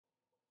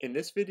In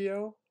this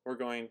video, we're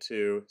going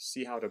to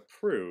see how to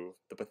prove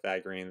the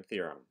Pythagorean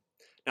theorem.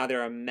 Now,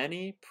 there are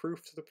many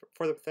proofs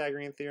for the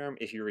Pythagorean theorem.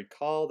 If you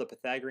recall, the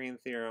Pythagorean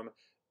theorem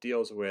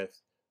deals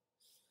with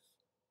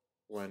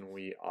when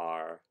we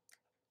are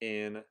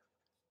in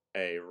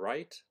a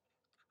right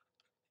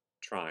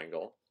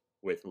triangle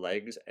with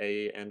legs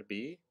A and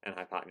B and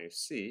hypotenuse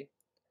C,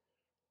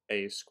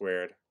 A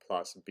squared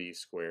plus B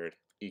squared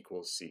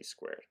equals C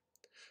squared.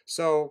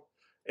 So,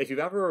 if you've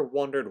ever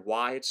wondered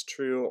why it's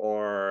true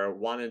or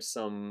wanted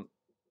some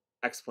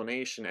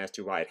explanation as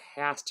to why it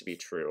has to be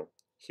true,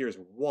 here's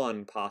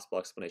one possible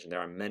explanation. There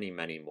are many,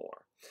 many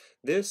more.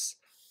 This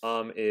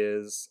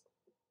is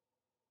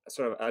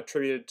sort of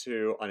attributed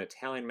to an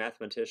Italian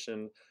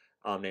mathematician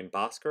named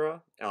Bhaskara.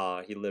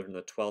 He lived in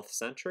the 12th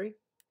century.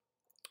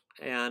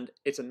 And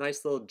it's a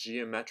nice little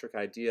geometric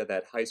idea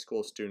that high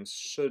school students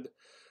should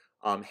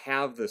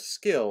have the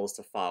skills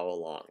to follow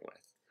along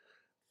with.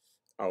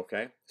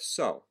 Okay,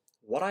 so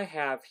what I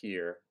have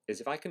here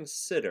is if I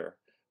consider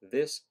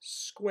this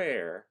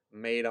square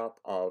made up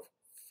of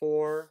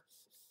 4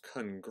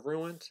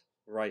 congruent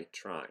right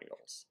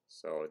triangles.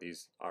 So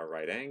these are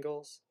right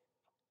angles.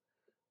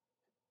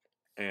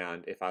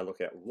 And if I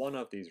look at one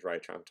of these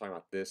right triangles, I'm talking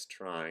about this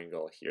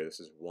triangle here. This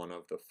is one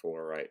of the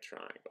 4 right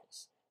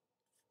triangles.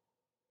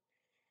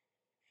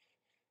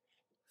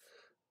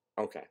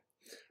 Okay,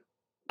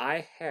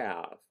 I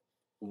have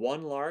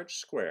one large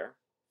square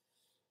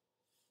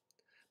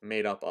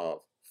made up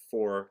of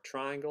 4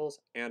 triangles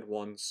and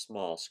one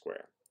small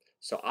square.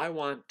 So I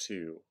want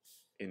to,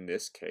 in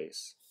this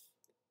case,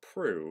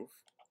 prove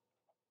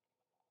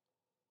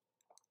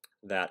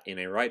that in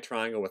a right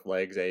triangle with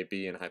legs A,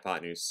 B, and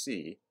hypotenuse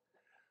C,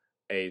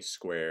 A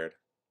squared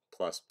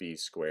plus B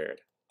squared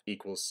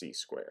equals C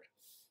squared.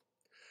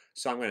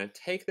 So I'm going to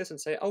take this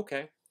and say,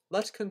 okay,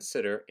 let's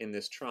consider in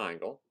this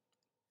triangle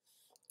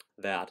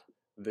that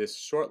this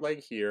short leg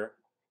here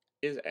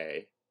is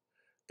A,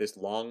 this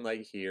long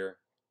leg here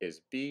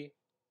is B,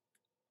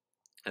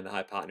 and the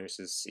hypotenuse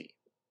is C.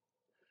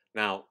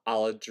 Now,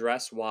 I'll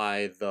address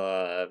why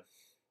the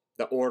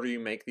order you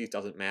make these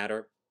doesn't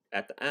matter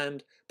at the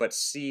end, but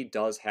C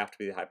does have to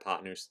be the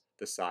hypotenuse,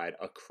 the side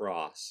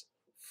across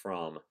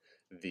from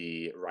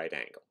the right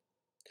angle.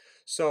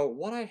 So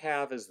what I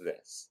have is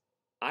this.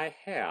 I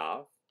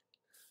have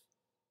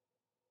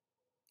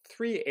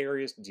 3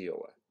 areas to deal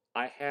with.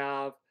 I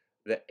have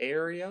the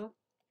area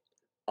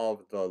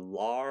of the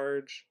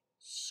large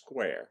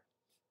square.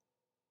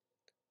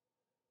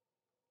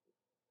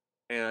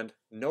 And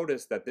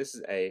notice that this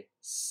is a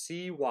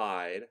C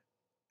wide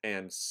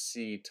and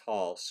C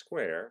tall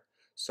square,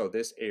 so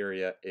this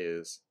area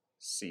is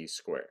C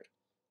squared,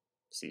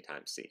 C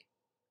times C.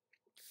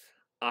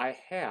 I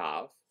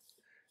have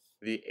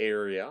the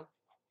area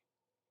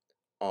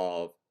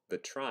of the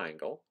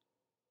triangle,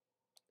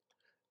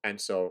 and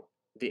so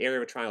the area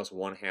of a triangle is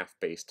 1/2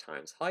 base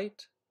times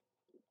height.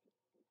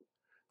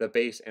 The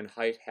base and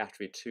height have to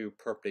be 2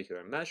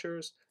 perpendicular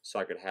measures, so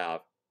I could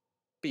have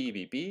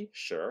BBB,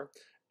 sure,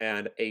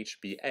 and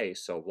HBA,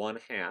 so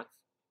 1/2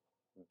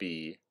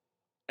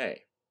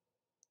 BA.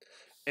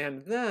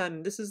 And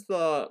then, this is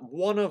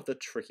one of the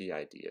tricky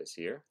ideas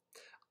here.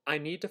 I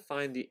need to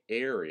find the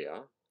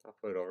area, I'll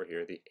put it over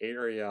here, the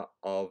area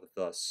of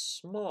the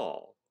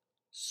small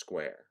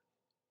square.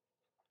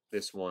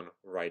 This one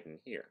right in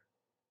here.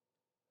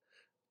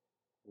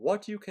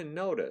 What you can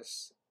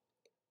notice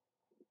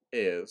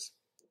is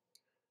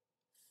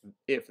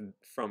if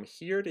from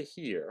here to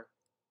here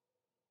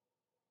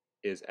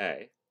is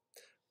A,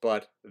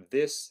 but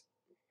this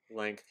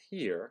length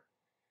here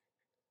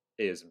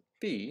is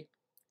B,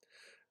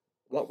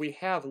 what we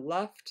have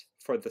left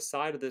for the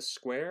side of this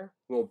square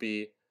will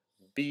be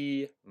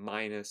B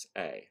minus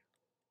A.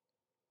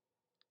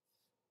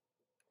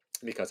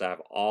 Because I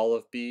have all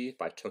of B,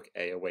 but I took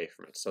A away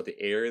from it. So the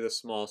area of the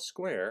small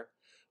square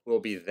will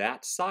be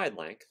that side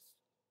length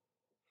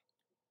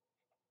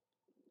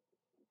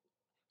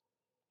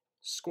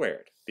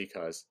squared,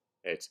 because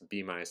it's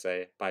B minus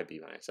A by B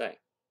minus A.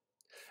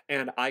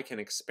 And I can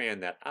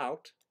expand that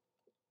out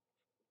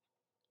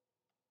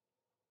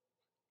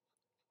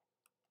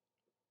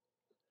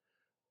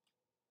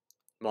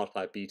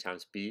multiply B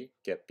times B,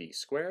 get B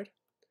squared.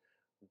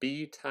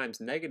 B times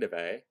negative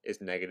A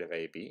is negative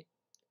AB.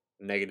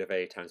 Negative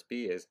A times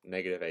B is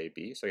negative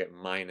AB, so I get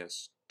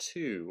minus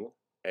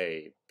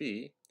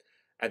 2AB.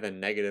 And then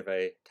negative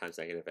A times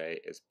negative A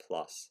is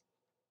plus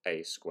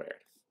A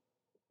squared.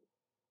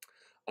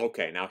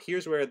 Okay, now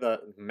here's where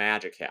the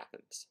magic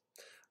happens.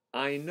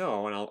 I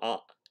know,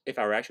 and if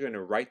I were actually going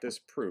to write this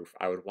proof,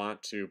 I would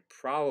want to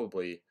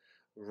probably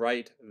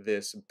write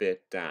this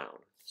bit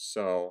down.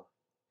 So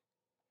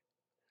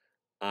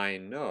I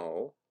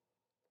know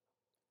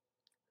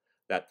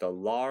that the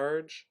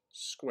large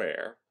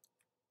square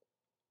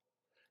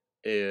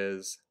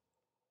is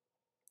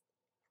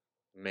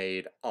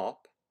made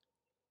up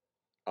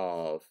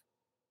of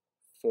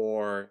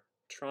 4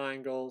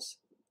 triangles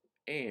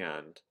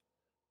and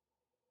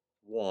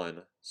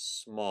 1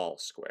 small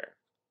square.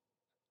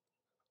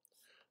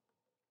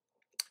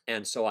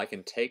 And so I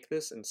can take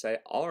this and say,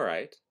 all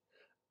right,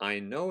 I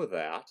know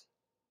that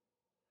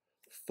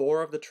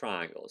 4 of the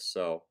triangles,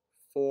 so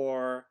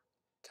 4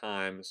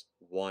 times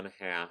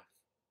 1/2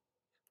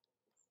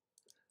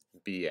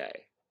 BA.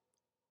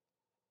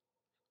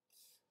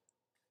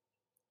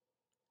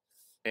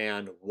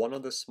 And one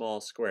of the small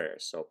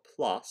squares, so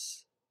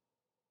plus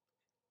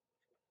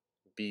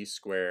b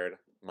squared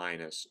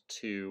minus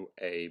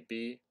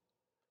 2ab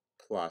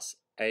plus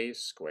a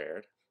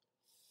squared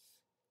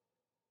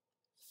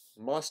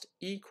must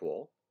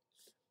equal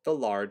the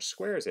large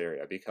squares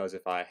area, because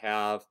if I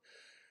have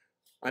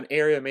an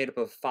area made up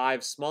of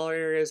 5 smaller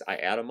areas, I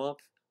add them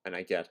up and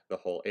I get the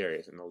whole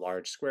area, and the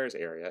large squares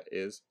area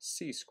is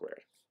c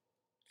squared.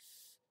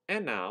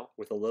 And now,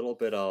 with a little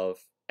bit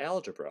of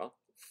algebra,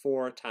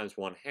 4 times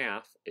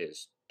 1/2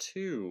 is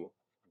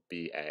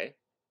 2ba.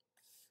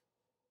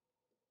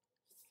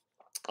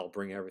 I'll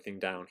bring everything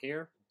down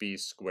here. B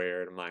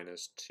squared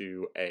minus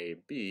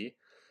 2ab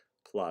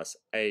plus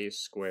a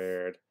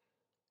squared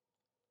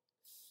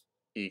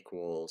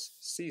equals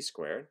c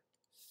squared.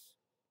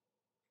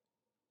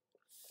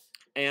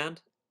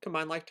 And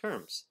combine like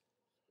terms.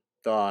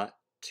 The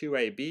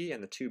 2ab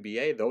and the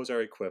 2ba, those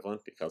are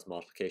equivalent because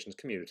multiplication is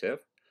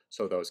commutative,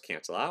 so those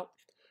cancel out.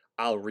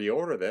 I'll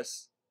reorder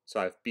this, so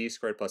I have b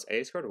squared plus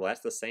a squared. Well,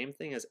 that's the same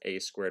thing as a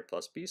squared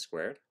plus b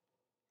squared.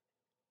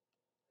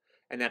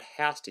 And that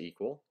has to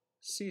equal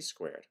c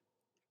squared.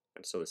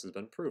 And so this has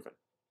been proven.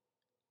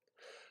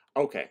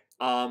 Okay,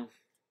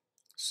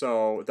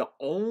 so the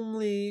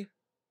only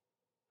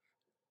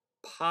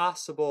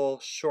possible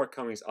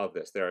shortcomings of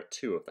this, there are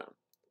 2 of them.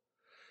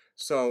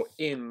 So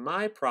in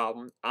my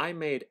problem, I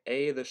made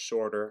A the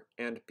shorter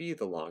and B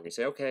the longer. You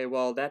say, okay,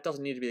 well, that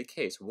doesn't need to be the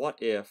case.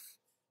 What if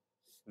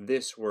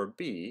this were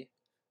B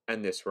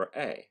and this were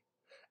A?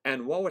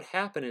 And what would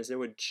happen is it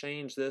would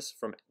change this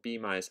from B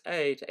minus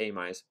A to A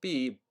minus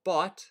B,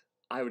 but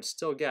I would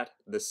still get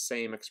the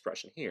same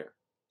expression here.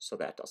 So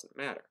that doesn't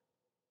matter.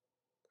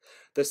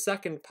 The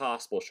second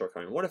possible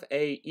shortcoming, what if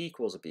A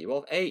equals B?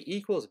 Well, if A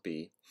equals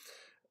B,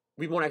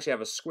 we won't actually have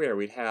a square.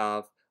 We'd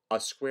have a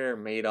square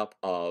made up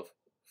of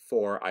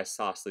 4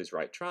 isosceles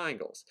right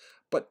triangles.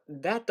 But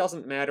that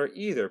doesn't matter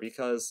either,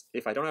 because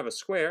if I don't have a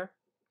square,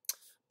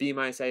 b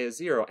minus a is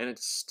 0, and it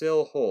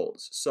still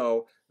holds.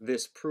 So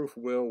this proof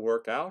will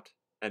work out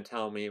and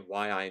tell me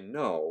why I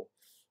know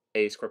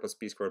a squared plus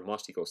b squared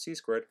must equal c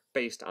squared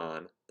based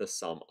on the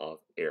sum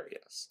of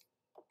areas.